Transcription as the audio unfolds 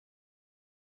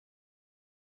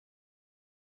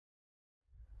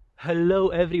Hello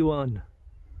everyone.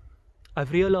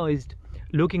 I've realized,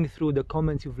 looking through the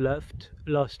comments you've left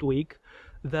last week,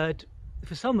 that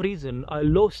for some reason I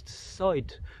lost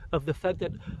sight of the fact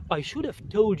that I should have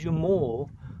told you more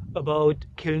about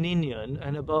Kilninian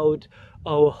and about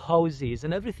our houses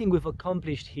and everything we've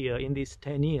accomplished here in these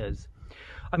 10 years.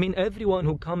 I mean, everyone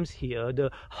who comes here, the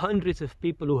hundreds of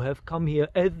people who have come here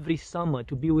every summer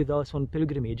to be with us on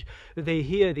pilgrimage, they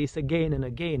hear this again and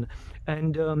again.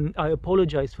 And I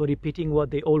apologize for repeating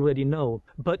what they already know.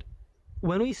 But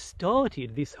when we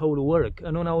started this whole work,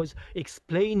 and when I was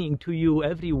explaining to you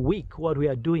every week what we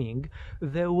are doing,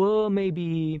 there were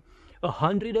maybe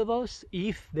 100 of us,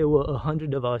 if there were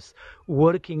 100 of us,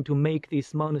 working to make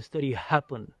this monastery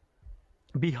happen.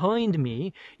 Behind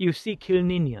me, you see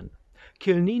Kilninian.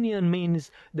 Kilninian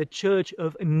means the Church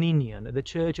of Ninian, the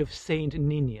Church of St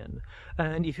Ninian.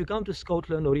 And if you come to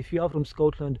Scotland, or if you are from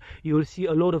Scotland, you will see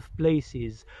a lot of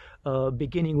places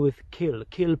beginning with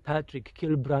Kilpatrick,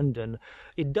 Kilbrandon.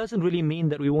 It doesn't really mean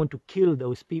that we want to kill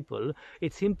those people.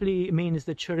 It simply means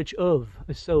the Church of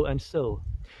so and so.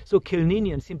 So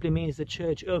Kilninian simply means the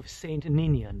Church of St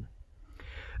Ninian.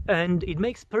 And it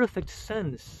makes perfect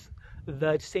sense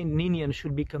that St Ninian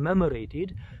should be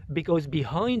commemorated, because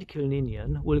behind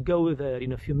Kilninian, we'll go there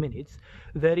in a few minutes,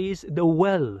 there is the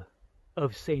well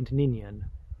of St Ninian.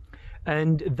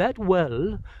 And that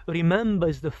well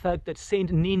remembers the fact that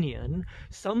St Ninian,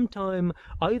 sometime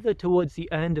either towards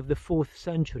the end of the 4th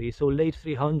century, so late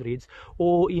 300s,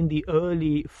 or in the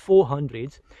early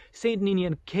 400s, St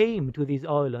Ninian came to these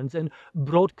islands and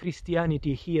brought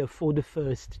Christianity here for the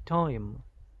first time.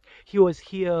 He was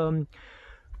here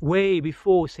way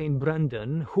before St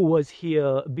Brendan, who was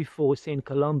here before St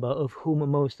Columba, of whom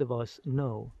most of us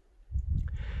know.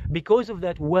 Because of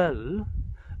that well,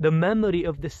 the memory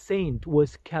of the saint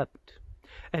was kept.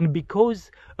 And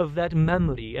because of that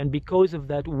memory, and because of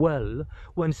that well,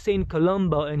 when St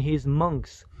Columba and his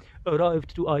monks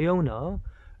arrived to Iona,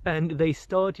 and they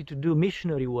started to do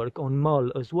missionary work on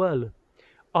Mull as well,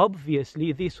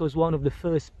 obviously this was one of the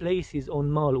first places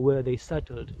on Mull where they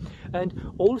settled.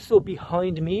 And also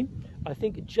behind me, I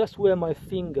think just where my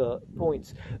finger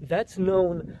points, that's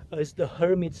known as the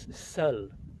hermit's cell.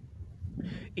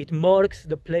 It marks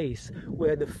the place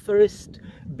where the first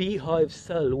beehive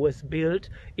cell was built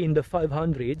in the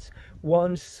 500s,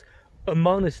 once a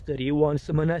monastery, once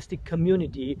a monastic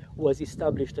community was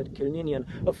established at Kilninian.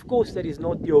 Of course, that is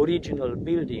not the original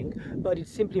building, but it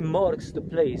simply marks the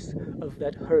place of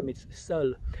that hermit's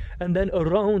cell. And then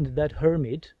around that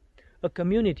hermit, a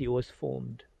community was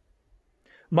formed.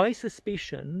 My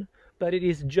suspicion, but it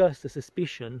is just a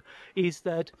suspicion, is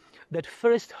that that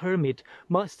first hermit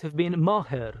must have been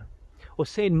Maher, or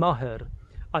Saint Maher.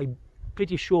 I'm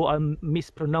pretty sure I'm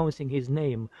mispronouncing his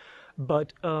name,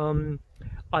 but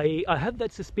I have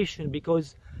that suspicion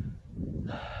because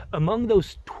among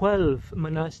those 12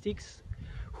 monastics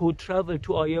who traveled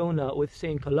to Iona with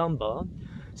St Columba,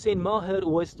 St Maher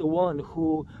was the one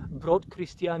who brought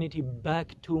Christianity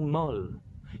back to Mull.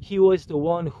 He was the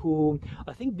one who,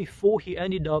 I think before he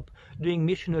ended up doing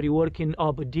missionary work in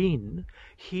Aberdeen,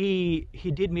 he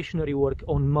did missionary work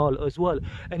on Mull as well.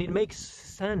 And it makes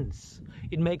sense.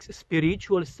 It makes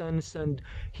spiritual sense and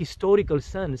historical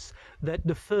sense that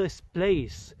the first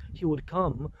place he would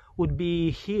come would be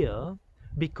here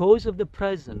because of the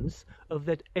presence of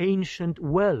that ancient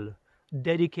well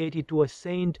dedicated to a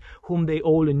saint whom they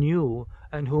all knew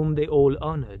and whom they all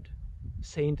honored,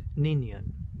 Saint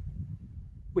Ninian.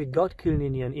 We got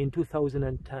Kilninian in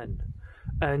 2010,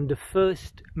 and the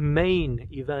first main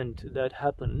event that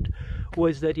happened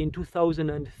was that in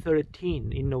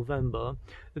 2013, in November,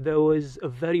 there was a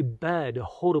very bad,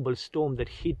 horrible storm that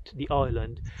hit the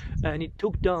island, and it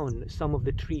took down some of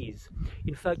the trees.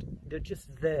 In fact, they're just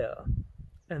there,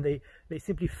 and they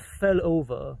simply fell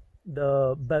over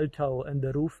the bell tower and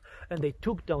the roof, and they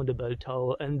took down the bell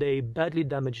tower, and they badly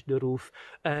damaged the roof,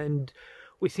 and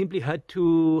we simply had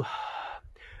to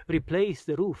replace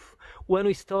the roof. When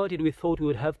we started, we thought we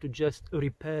would have to just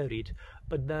repair it,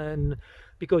 but then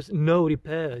because no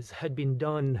repairs had been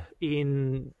done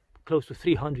in close to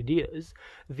 300 years,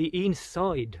 the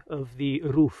inside of the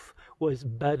roof was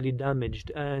badly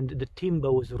damaged and the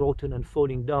timber was rotten and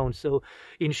falling down. So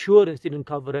insurance didn't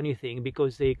cover anything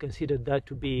because they considered that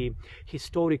to be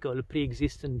historical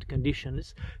pre-existent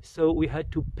conditions. So we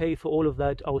had to pay for all of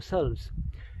that ourselves.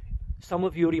 Some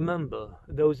of you remember,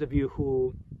 those of you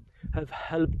who have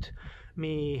helped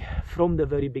me from the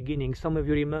very beginning, some of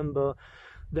you remember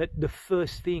that the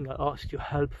first thing I asked your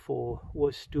help for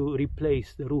was to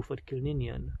replace the roof at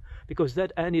Kilninian, because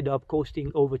that ended up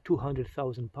costing over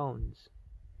 £200,000.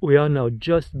 We are now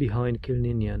just behind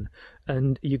Kilninian,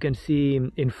 and you can see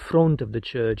in front of the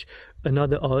church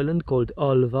another island called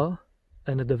Alva,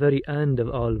 and at the very end of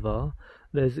Alva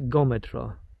there's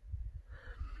Gometra.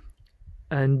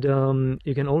 And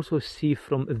you can also see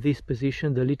from this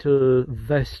position the little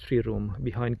vestry room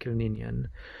behind Kilninian,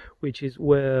 which is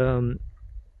where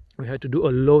we had to do a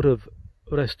lot of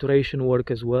restoration work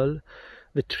as well.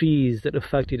 The trees that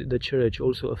affected the church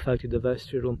also affected the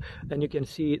vestry room, and you can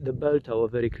see the bell tower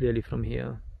very clearly from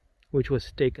here, which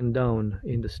was taken down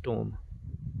in the storm.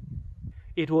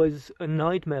 It was a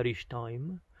nightmarish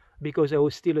time because I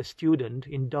was still a student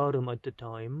in Durham at the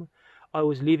time. I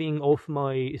was living off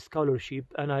my scholarship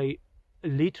and I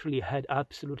literally had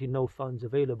absolutely no funds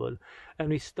available, and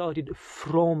we started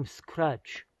from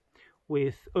scratch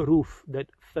with a roof that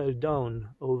fell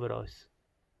down over us.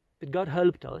 But God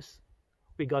helped us.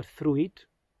 We got through it,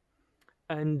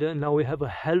 and now we have a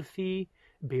healthy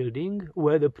building,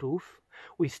 weatherproof.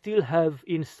 We still have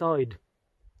inside,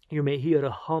 you may hear a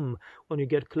hum when you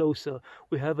get closer.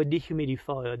 We have a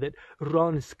dehumidifier that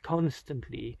runs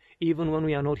constantly, even when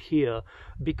we are not here,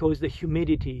 because the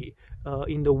humidity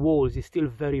in the walls is still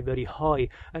very, very high,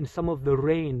 and some of the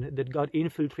rain that got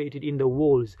infiltrated in the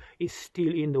walls is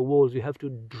still in the walls. We have to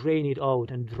drain it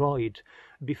out and dry it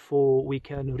before we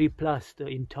can replaster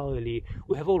entirely.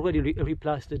 We have already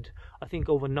replastered, I think,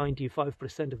 over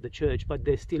 95% of the church, but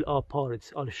there still are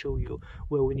parts, I'll show you,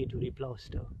 where we need to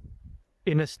replaster.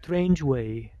 In a strange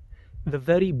way, the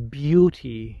very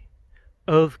beauty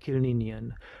of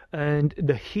Kilninian and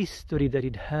the history that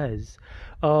it has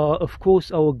are, of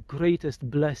course, our greatest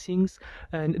blessings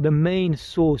and the main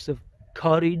source of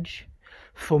courage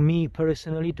for me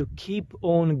personally to keep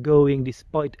on going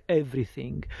despite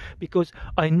everything, because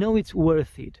I know it's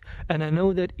worth it, and I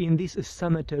know that in this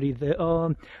cemetery there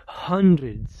are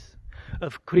hundreds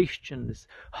of Christians,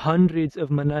 hundreds of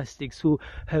monastics who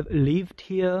have lived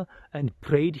here and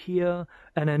prayed here,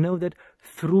 and I know that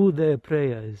through their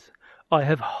prayers I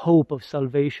have hope of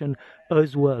salvation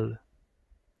as well.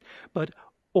 But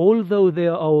although they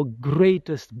are our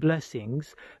greatest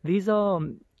blessings, these are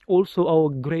also our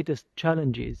greatest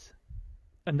challenges.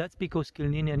 And that's because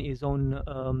Kilninian is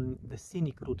on the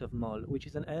scenic route of Mull, which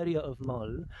is an area of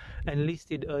Mull and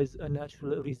listed as a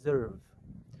natural reserve.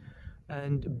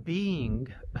 And being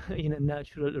in a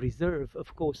natural reserve,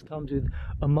 of course, comes with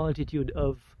a multitude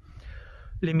of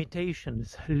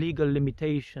limitations, legal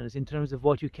limitations in terms of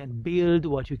what you can build,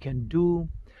 what you can do.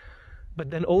 But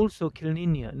then also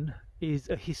Kilninian is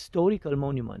a historical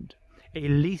monument, a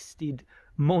listed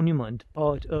monument,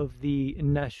 part of the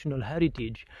national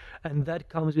heritage, and that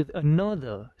comes with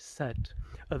another set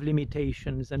of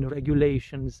limitations and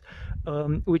regulations,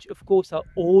 which of course are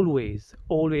always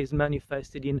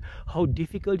manifested in how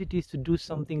difficult it is to do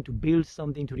something, to build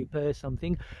something, to repair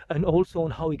something, and also on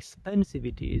how expensive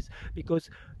it is, because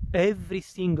every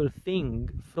single thing,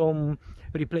 from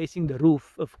replacing the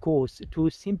roof, of course, to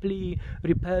simply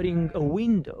repairing a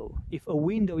window, if a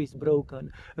window is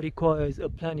broken, requires a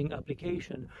planning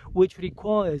application, which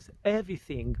requires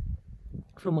everything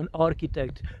from an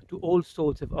architect to all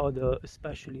sorts of other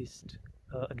specialist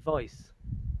advice.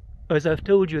 As I've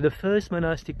told you, the first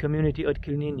monastic community at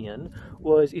Kilninian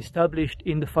was established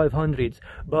in the 500s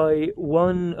by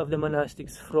one of the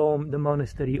monastics from the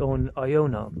monastery on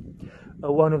Iona,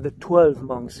 one of the 12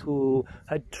 monks who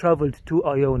had travelled to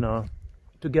Iona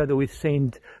together with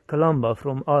Saint Columba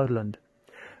from Ireland.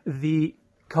 The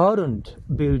current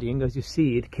building, as you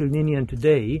see it, Kilninian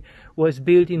today, was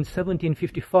built in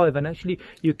 1755, and actually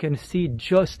you can see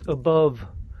just above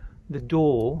the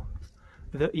door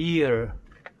the year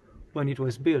when it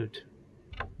was built.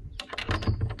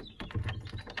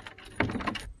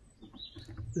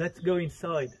 Let's go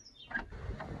inside.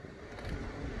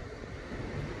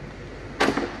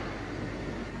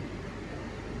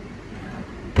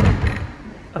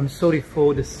 I'm sorry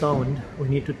for the sound, we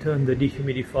need to turn the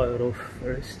dehumidifier off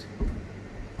first.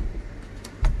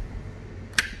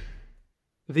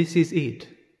 This is it.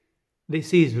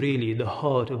 This is really the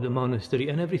heart of the monastery,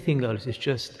 and everything else is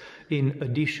just in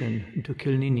addition to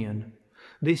Kilninian.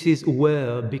 This is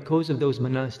where, because of those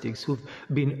monastics who've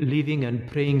been living and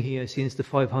praying here since the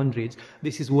 500s,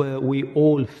 this is where we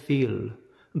all feel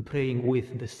praying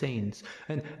with the saints,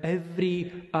 and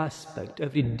every aspect,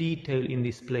 every detail in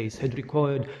this place had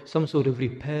required some sort of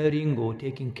repairing or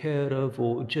taking care of,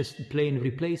 or just plain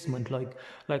replacement, like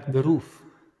the roof.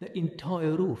 The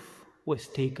entire roof was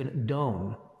taken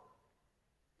down.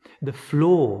 The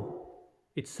floor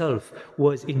itself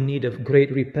was in need of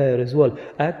great repair as well.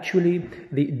 Actually,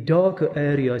 the darker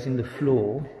areas in the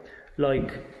floor,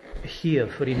 like here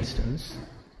for instance,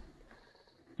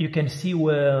 you can see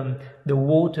where the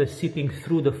water seeping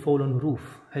through the fallen roof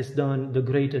has done the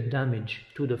greater damage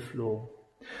to the floor.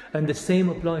 And the same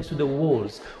applies to the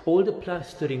walls. All the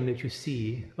plastering that you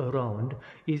see around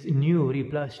is new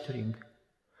replastering.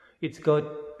 It's got,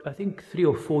 I think, 3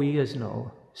 or 4 years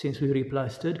now since we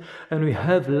replastered, and we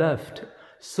have left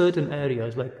certain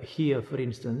areas, like here for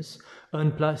instance,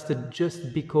 unplastered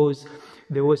just because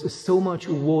there was so much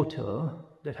water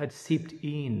that had seeped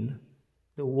in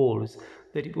the walls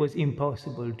that it was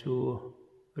impossible to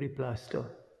replaster.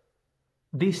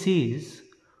 This is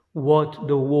what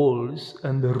the walls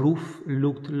and the roof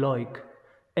looked like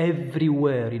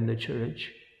everywhere in the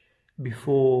church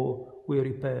before we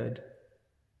repaired.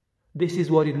 This is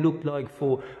what it looked like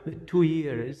for the 2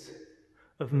 years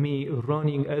of me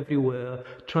running everywhere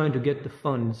trying to get the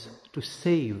funds to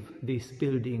save this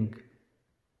building.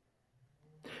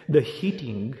 The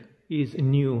heating is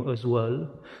new as well.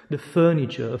 The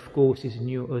furniture, of course, is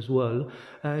new as well.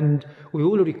 And we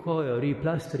all require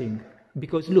replastering.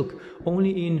 Because look,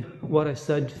 only in what I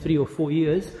said 3 or 4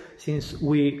 years since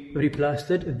we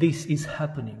replastered, this is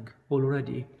happening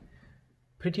already.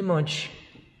 Pretty much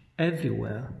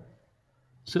everywhere.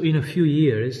 So in a few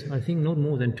years, I think not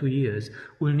more than 2 years,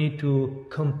 we'll need to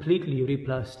completely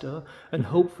replaster, and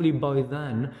hopefully by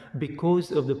then,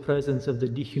 because of the presence of the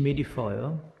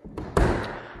dehumidifier,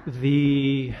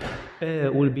 the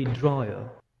air will be drier.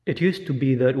 It used to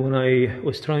be that when I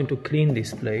was trying to clean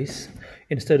this place,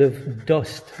 instead of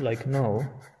dust like now,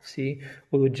 see,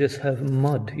 we would just have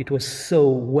mud. It was so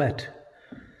wet.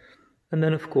 And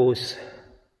then, of course,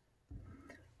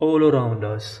 all around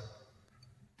us,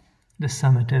 the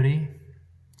cemetery,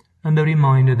 and the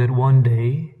reminder that one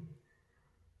day,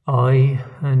 I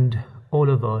and all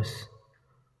of us,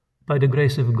 by the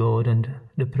grace of God and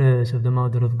the prayers of the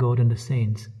Mother of God and the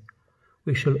saints,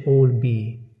 we shall all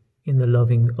be in the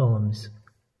loving arms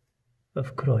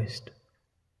of Christ.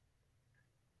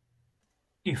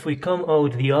 If we come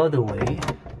out the other way,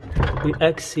 we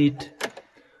exit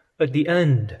at the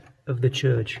end of the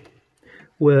church,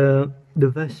 where the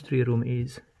vestry room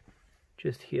is,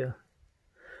 just here.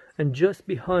 And just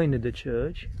behind the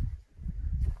church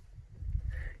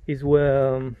is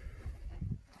where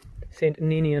St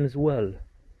Ninian's well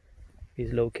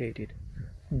is located.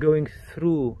 Going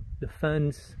through the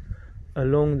fence,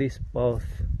 along this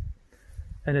path,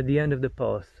 and at the end of the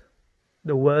path,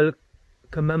 the well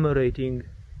commemorating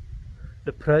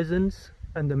the presence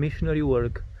and the missionary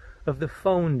work of the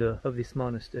founder of this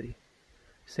monastery,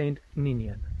 St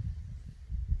Ninian.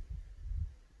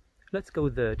 Let's go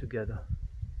there together.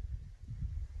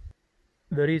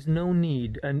 There is no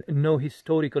need and no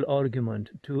historical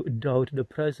argument to doubt the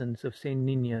presence of St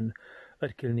Ninian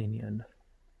at Kilninian.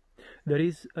 There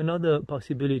is another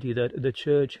possibility that the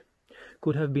church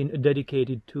could have been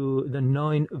dedicated to the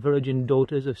 9 virgin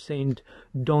daughters of Saint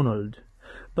Donald,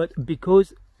 but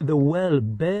because the well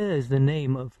bears the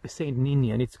name of Saint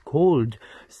Ninian, it's called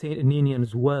Saint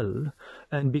Ninian's Well,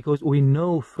 and because we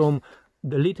know from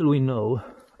the little we know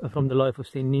from the life of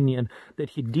St Ninian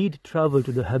that he did travel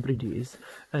to the Hebrides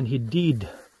and he did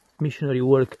missionary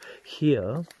work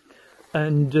here,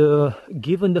 and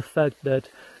given the fact that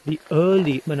the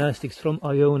early monastics from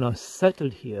Iona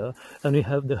settled here, and we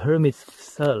have the hermit's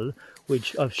cell,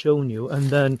 which I've shown you,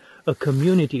 and then a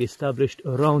community established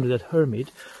around that hermit,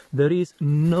 there is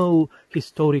no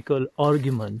historical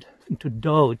argument to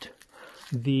doubt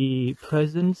the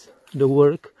presence, the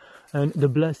work, and the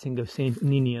blessing of Saint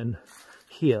Ninian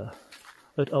here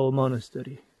at our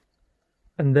monastery.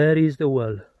 And there is the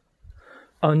well.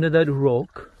 Under that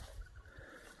rock,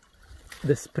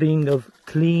 the spring of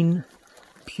clean,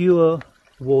 pure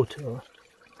water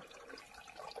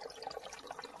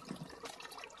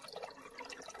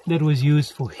that was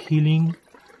used for healing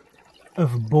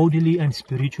of bodily and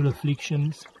spiritual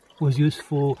afflictions, was used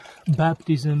for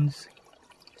baptisms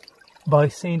by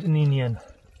Saint Ninian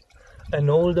and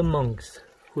all the monks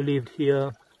who lived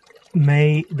here.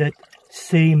 May that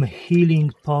same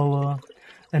healing power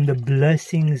and the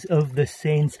blessings of the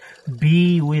saints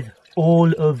be with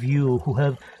all of you who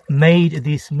have made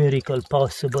this miracle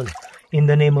possible, in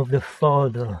the name of the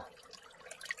Father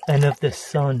and of the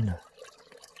Son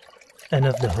and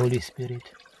of the Holy Spirit.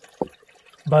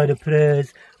 By the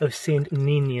prayers of Saint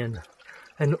Ninian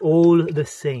and all the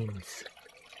saints,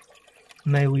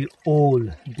 may we all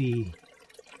be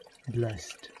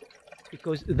blessed.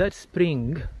 Because that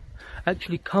spring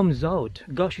actually comes out,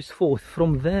 gushes forth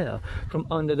from there, from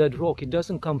under that rock. It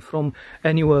doesn't come from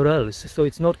anywhere else, so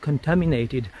it's not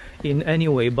contaminated in any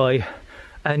way by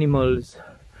animals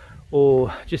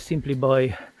or just simply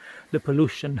by the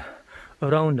pollution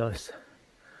around us.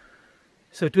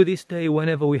 So to this day,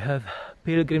 whenever we have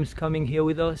pilgrims coming here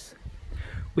with us,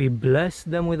 we bless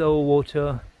them with our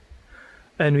water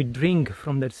and we drink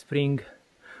from that spring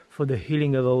for the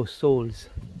healing of our souls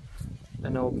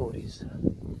and our bodies.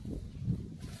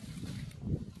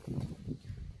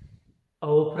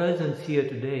 Our presence here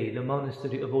today, the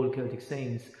Monastery of All Celtic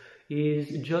Saints,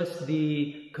 is just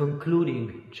the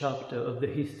concluding chapter of the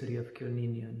history of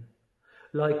Kilninian.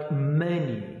 Like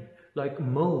many, like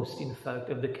most in fact,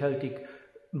 of the Celtic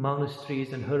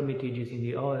monasteries and hermitages in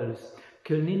the Isles,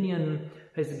 Kilninian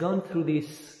has gone through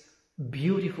this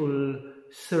beautiful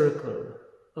circle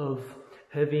of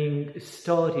having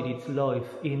started its life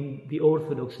in the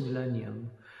Orthodox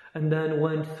millennium and then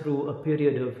went through a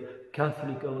period of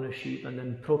Catholic ownership and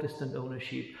then Protestant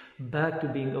ownership, back to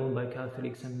being owned by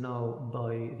Catholics and now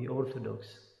by the Orthodox.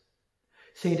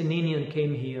 St Ninian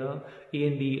came here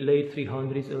in the late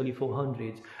 300s, early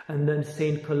 400s, and then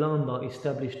St Columba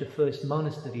established the first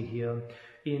monastery here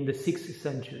in the 6th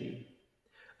century.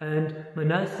 And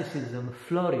monasticism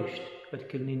flourished at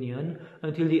Kilninian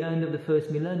until the end of the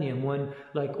first millennium, when,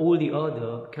 like all the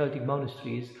other Celtic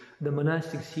monasteries, the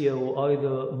monastics here were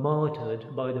either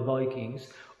martyred by the Vikings,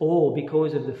 or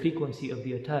because of the frequency of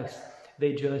the attacks,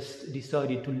 they just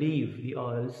decided to leave the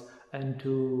Isles and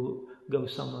to go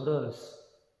somewhere else.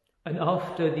 And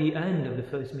after the end of the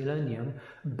first millennium,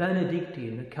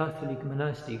 Benedictine Catholic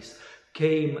monastics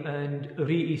came and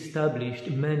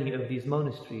re-established many of these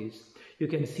monasteries. You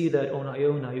can see that on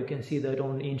Iona, you can see that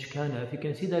on Inchkenneth, you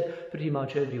can see that pretty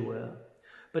much everywhere.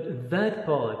 But that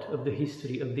part of the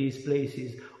history of these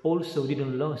places also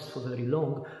didn't last for very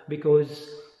long because,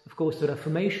 of course, the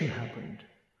Reformation happened.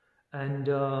 And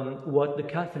what the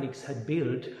Catholics had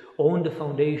built on the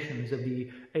foundations of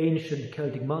the ancient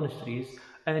Celtic monasteries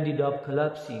ended up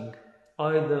collapsing,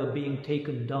 either being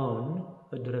taken down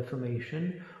at the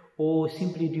Reformation or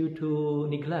simply due to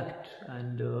neglect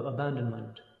and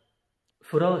abandonment.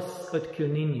 For us at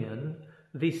Kilninian,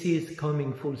 this is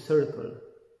coming full circle.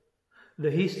 The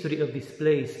history of this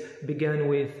place began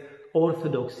with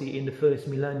orthodoxy in the first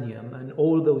millennium and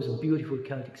all those beautiful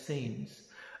Celtic saints,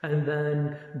 and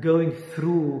then going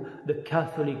through the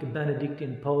Catholic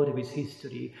Benedictine part of its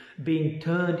history, being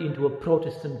turned into a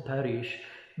Protestant parish,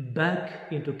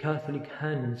 back into Catholic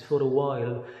hands for a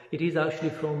while. It is actually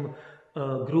from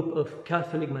a group of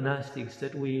Catholic monastics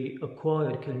that we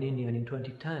acquired Kilninian in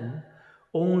 2010,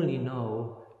 only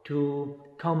now to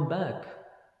come back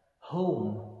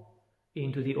home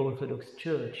into the Orthodox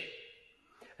Church.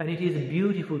 And it is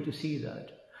beautiful to see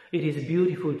that. It is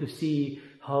beautiful to see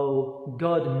how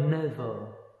God never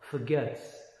forgets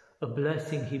a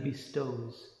blessing he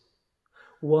bestows.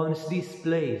 Once this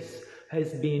place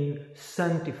has been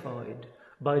sanctified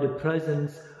by the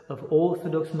presence of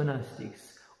Orthodox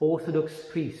monastics, Orthodox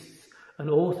priests, and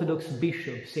Orthodox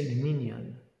Bishop St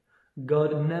Ninian,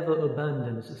 God never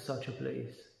abandons such a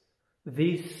place.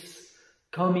 This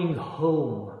coming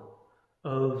home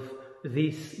of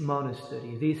this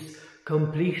monastery, this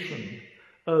completion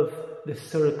of the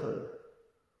circle,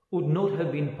 would not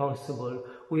have been possible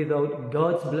without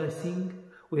God's blessing,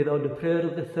 without the prayer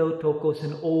of the Theotokos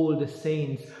and all the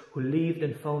saints who lived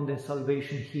and found their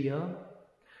salvation here,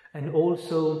 and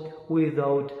also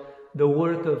without the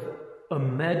work of a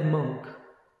mad monk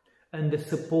and the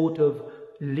support of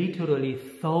literally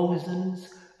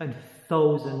thousands and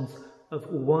thousands of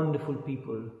wonderful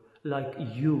people like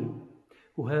you,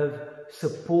 who have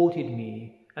supported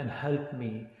me and helped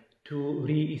me to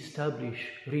re-establish,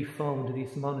 refound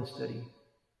this monastery.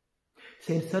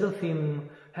 Saint Seraphim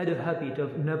had a habit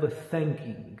of never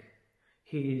thanking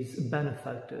his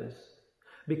benefactors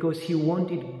because he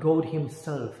wanted God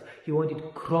himself, he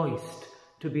wanted Christ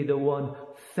to be the one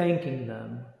thanking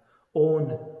them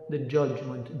on the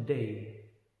judgment day.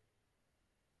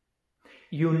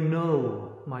 You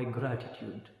know my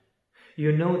gratitude.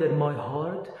 You know that my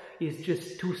heart is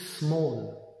just too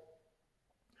small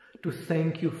to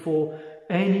thank you for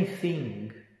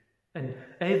anything and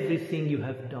everything you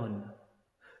have done.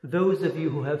 Those of you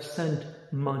who have sent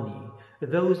money,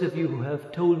 those of you who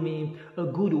have told me a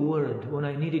good word when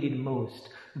I needed it most,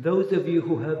 those of you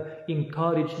who have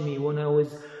encouraged me when I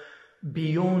was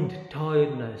beyond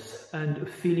tiredness and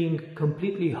feeling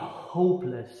completely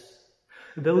hopeless,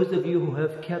 those of you who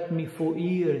have kept me for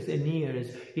years and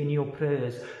years in your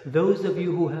prayers, those of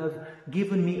you who have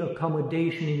given me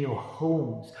accommodation in your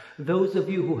homes, those of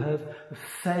you who have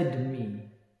fed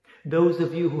me, those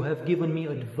of you who have given me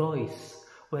advice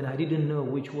when I didn't know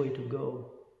which way to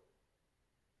go.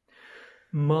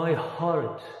 My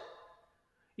heart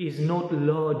is not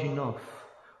large enough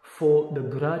for the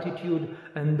gratitude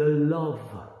and the love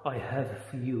I have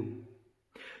for you.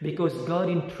 because God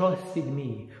entrusted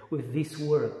me with this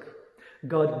work.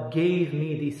 God gave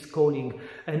me this calling,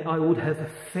 and I would have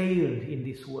failed in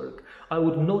this work. I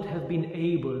would not have been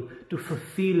able to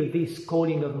fulfill this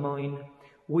calling of mine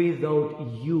without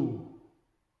you.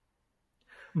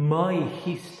 My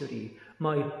history,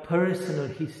 my personal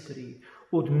history,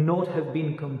 would not have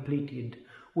been completed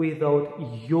without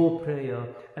your prayer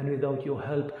and without your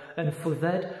help. And for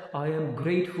that I am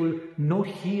grateful, not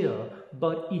here,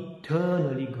 but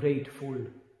eternally grateful.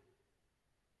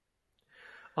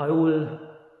 I will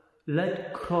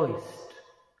let Christ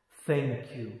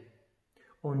thank you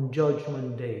on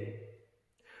Judgment Day.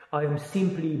 I am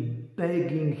simply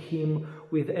begging him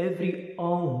with every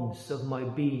ounce of my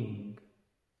being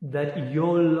that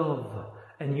your love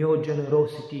and your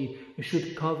generosity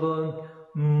should cover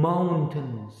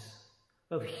mountains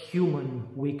of human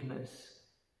weakness,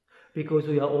 because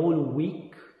we are all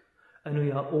weak and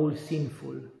we are all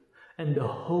sinful, and the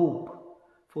hope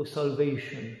for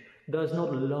salvation does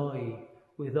not lie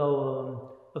with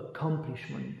our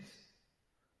accomplishments,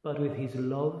 but with his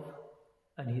love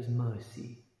and his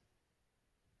mercy.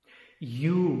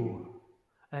 You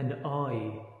and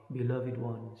I, beloved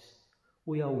ones,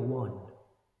 we are one.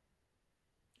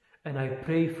 And I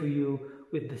pray for you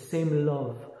with the same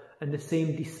love and the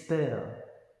same despair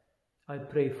I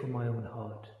pray for my own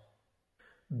heart.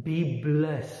 Be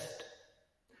blessed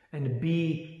and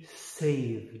be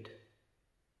saved,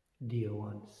 dear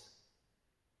ones.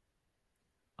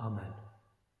 Amen.